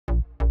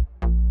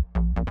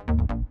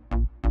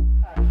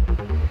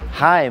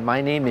Hi,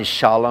 my name is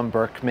Shalom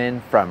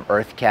Berkman from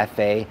Urth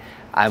Cafe.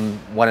 I'm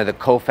one of the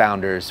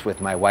co-founders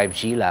with my wife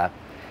Gila,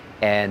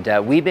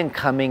 and we've been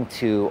coming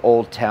to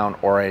Old Town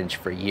Orange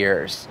for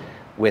years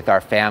with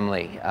our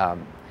family.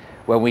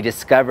 When we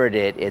discovered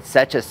it, it's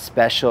such a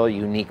special,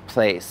 unique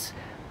place.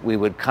 We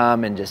would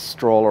come and just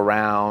stroll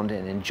around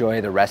and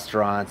enjoy the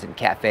restaurants and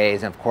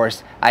cafes, and of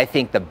course, I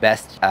think the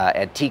best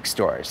antique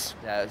stores.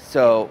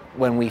 So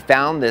when we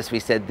found this, we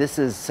said, this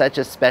is such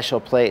a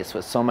special place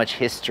with so much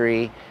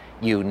history,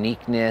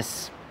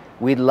 uniqueness.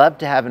 We'd love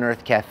to have an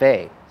Urth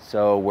Cafe.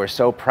 So we're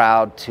so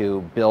proud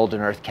to build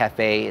an Urth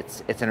Cafe.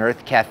 It's an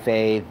Urth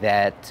Cafe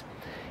that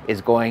is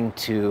going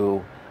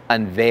to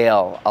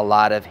unveil a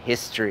lot of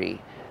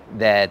history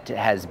that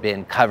has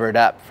been covered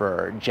up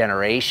for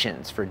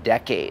generations, for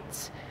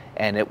decades.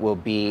 And it will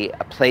be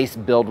a place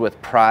built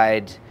with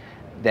pride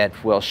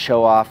that will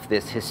show off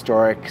this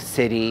historic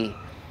city.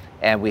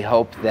 And we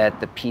hope that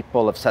the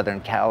people of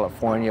Southern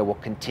California will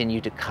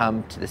continue to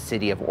come to the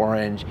city of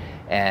Orange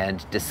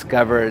and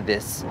discover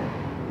this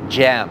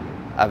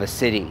gem of a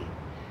city.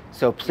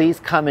 So please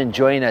come and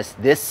join us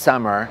this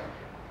summer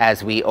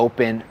as we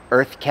open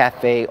Urth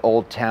Cafe,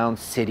 Old Town,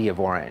 City of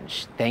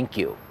Orange. Thank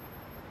you.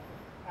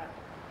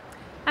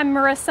 I'm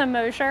Marissa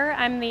Mosier.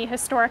 I'm the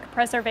Historic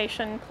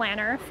Preservation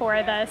Planner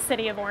for the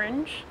City of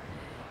Orange.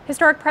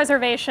 Historic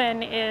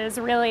preservation is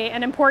really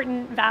an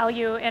important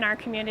value in our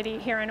community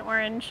here in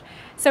Orange.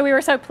 So we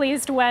were so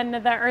pleased when the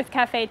Urth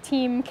Cafe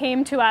team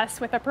came to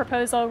us with a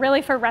proposal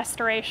really for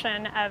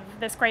restoration of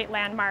this great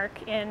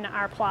landmark in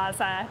our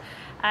plaza.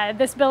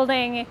 This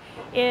building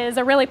is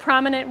a really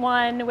prominent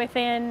one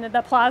within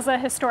the Plaza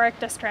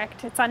Historic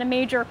District. It's on a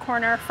major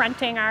corner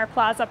fronting our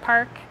Plaza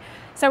Park.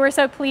 So we're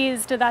so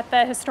pleased that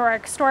the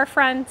historic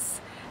storefronts,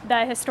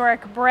 the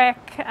historic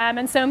brick,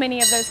 and so many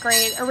of those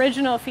great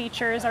original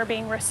features are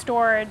being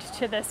restored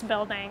to this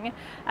building.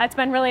 It's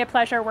been really a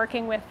pleasure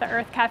working with the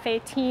Urth Cafe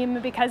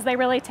team because they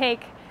really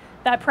take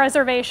the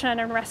preservation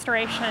and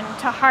restoration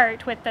to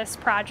heart with this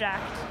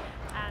project.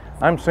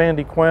 I'm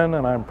Sandy Quinn,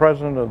 and I'm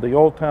president of the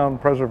Old Town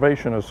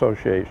Preservation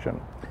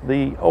Association.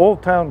 The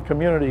Old Town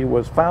community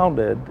was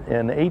founded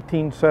in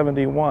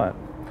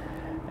 1871.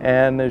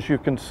 And as you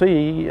can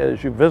see,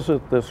 as you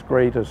visit this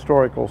great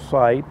historical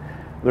site,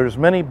 there's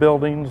many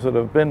buildings that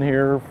have been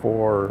here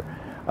for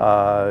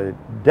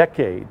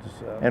decades.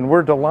 And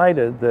we're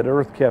delighted that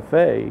Urth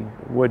Cafe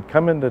would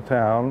come into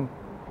town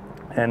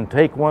and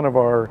take one of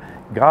our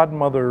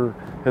godmother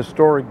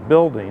historic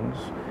buildings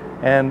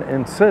and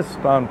insist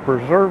on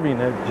preserving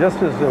it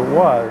just as it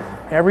was.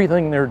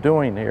 Everything they're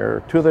doing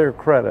here, to their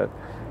credit,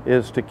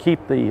 is to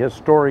keep the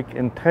historic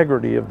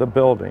integrity of the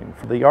building.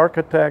 The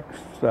architects,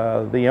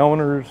 the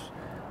owners,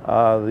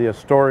 the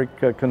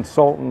historic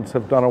consultants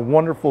have done a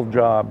wonderful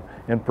job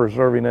in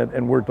preserving it,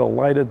 and we're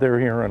delighted they're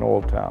here in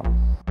Old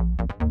Town.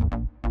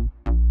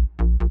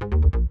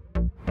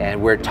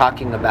 And we're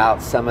talking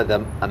about some of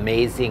the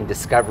amazing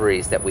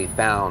discoveries that we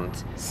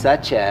found,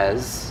 such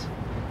as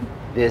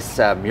this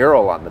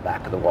mural on the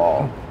back of the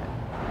wall.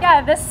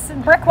 Yeah, this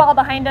brick wall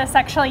behind us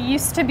actually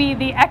used to be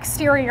the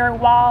exterior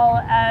wall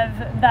of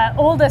the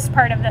oldest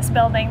part of this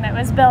building that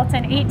was built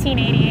in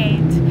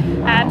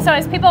 1888. So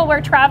as people were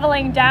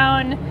traveling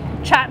down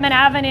Chapman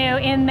Avenue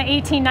in the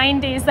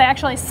 1890s, they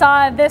actually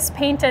saw this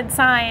painted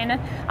sign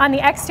on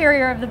the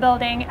exterior of the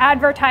building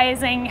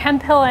advertising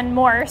Hemphill and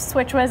Morse,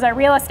 which was a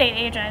real estate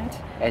agent.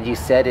 And you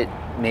said it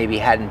maybe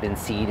hadn't been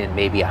seen in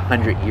maybe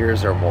 100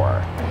 years or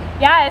more.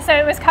 Yeah, so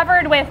it was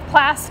covered with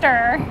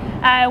plaster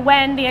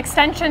when the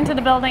extension to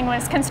the building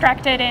was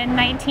constructed in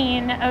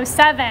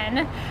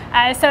 1907.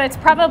 So it's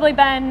probably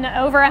been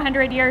over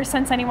 100 years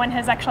since anyone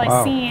has actually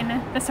seen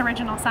this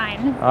original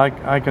sign.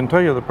 I can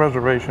tell you the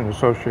Preservation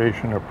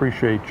Association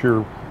appreciates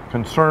your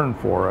concern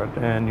for it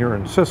and your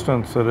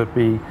insistence that it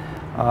be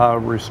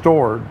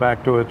restored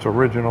back to its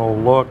original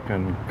look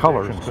and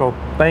colors. So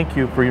thank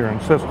you for your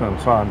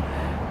insistence on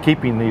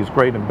keeping these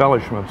great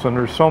embellishments, and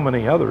there's so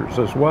many others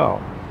as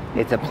well.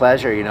 It's a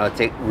pleasure. You know,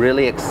 it's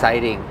really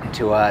exciting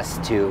to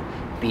us to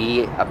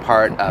be a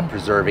part of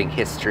preserving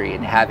history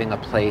and having a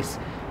place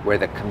where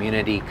the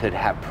community could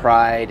have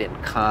pride and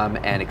come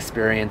and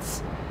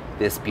experience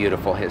this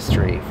beautiful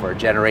history for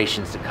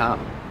generations to come.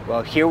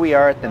 Well, here we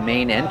are at the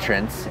main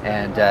entrance,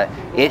 and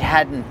it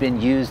hadn't been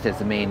used as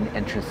the main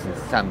entrance in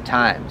some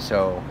time,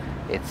 so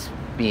it's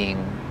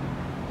being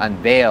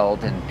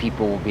unveiled and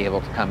people will be able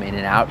to come in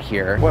and out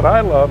here. What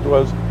I loved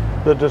was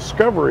the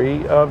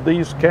discovery of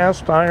these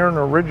cast iron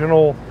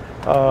original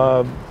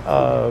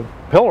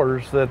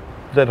pillars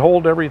that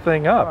hold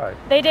everything up.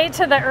 They date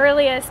to the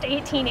earliest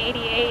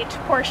 1888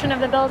 portion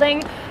of the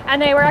building,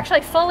 and they were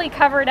actually fully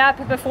covered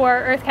up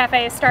before Urth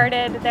Cafe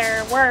started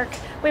their work.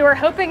 We were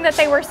hoping that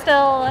they were still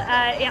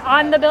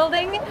on the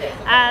building,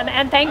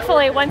 and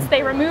thankfully once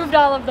they removed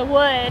all of the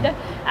wood,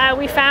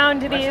 we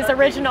found these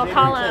original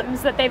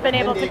columns that they've been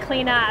able to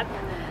clean up.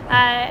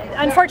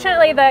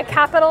 Unfortunately, the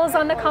capitals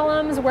on the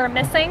columns were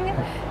missing,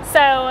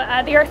 so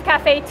the Urth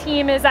Cafe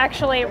team is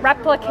actually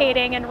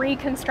replicating and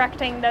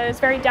reconstructing those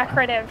very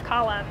decorative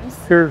columns.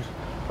 Here's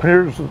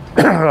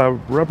a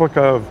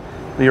replica of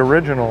the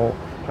original.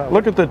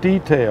 Look at the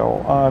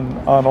detail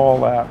on all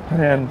that.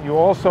 And you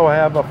also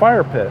have a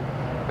fire pit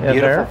in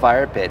Beautiful there.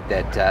 fire pit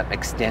that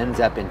extends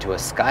up into a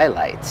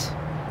skylight.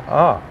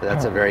 Ah,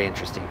 That's a very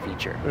interesting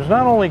feature. there's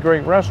not only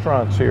great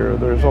restaurants here,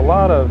 there's a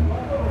lot of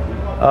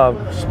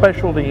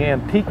specialty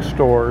antique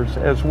stores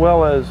as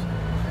well as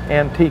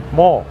antique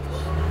malls.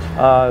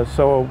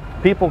 So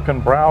people can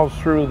browse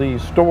through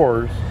these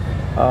stores.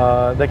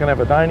 They can have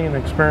a dining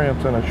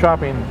experience and a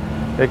shopping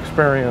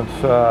experience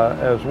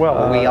as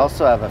well. We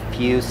also have a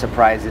few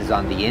surprises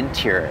on the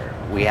interior.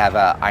 We have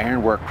an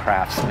ironwork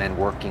craftsman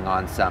working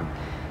on some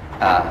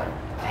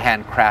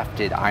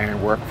handcrafted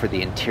ironwork for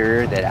the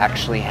interior that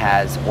actually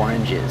has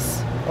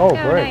oranges Oh,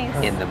 Oh, great.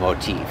 nice. in the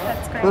motif.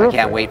 That's great. So I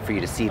can't wait for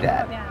you to see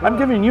that. Yeah. I'm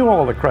giving you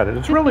all the credit.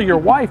 It's really your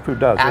wife who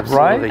does it,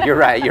 Absolutely, right? you're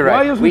right. You're Why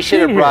right. isn't We she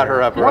should have brought here?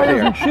 her up Why earlier.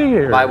 isn't she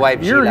here? My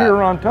wife, You're Sheila.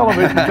 here on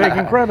television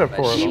taking credit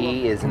for it.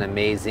 She is an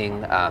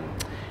amazing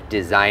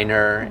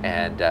designer,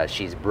 and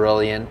she's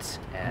brilliant.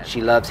 And she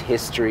loves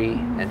history,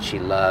 and she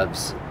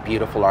loves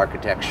beautiful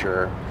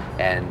architecture,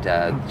 and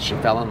she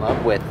fell in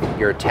love with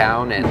your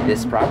town and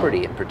this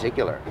property in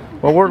particular.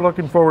 Well, we're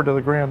looking forward to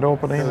the grand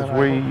opening as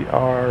we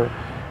are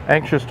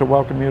anxious to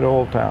welcome you to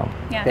Old Town.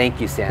 Yeah. Thank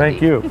you, Sandy.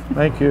 Thank you.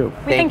 Thank you.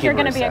 We think you, you're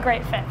going to be a Marissa.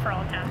 great fit for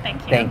Old Town.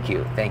 Thank you. Thank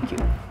you. Thank you.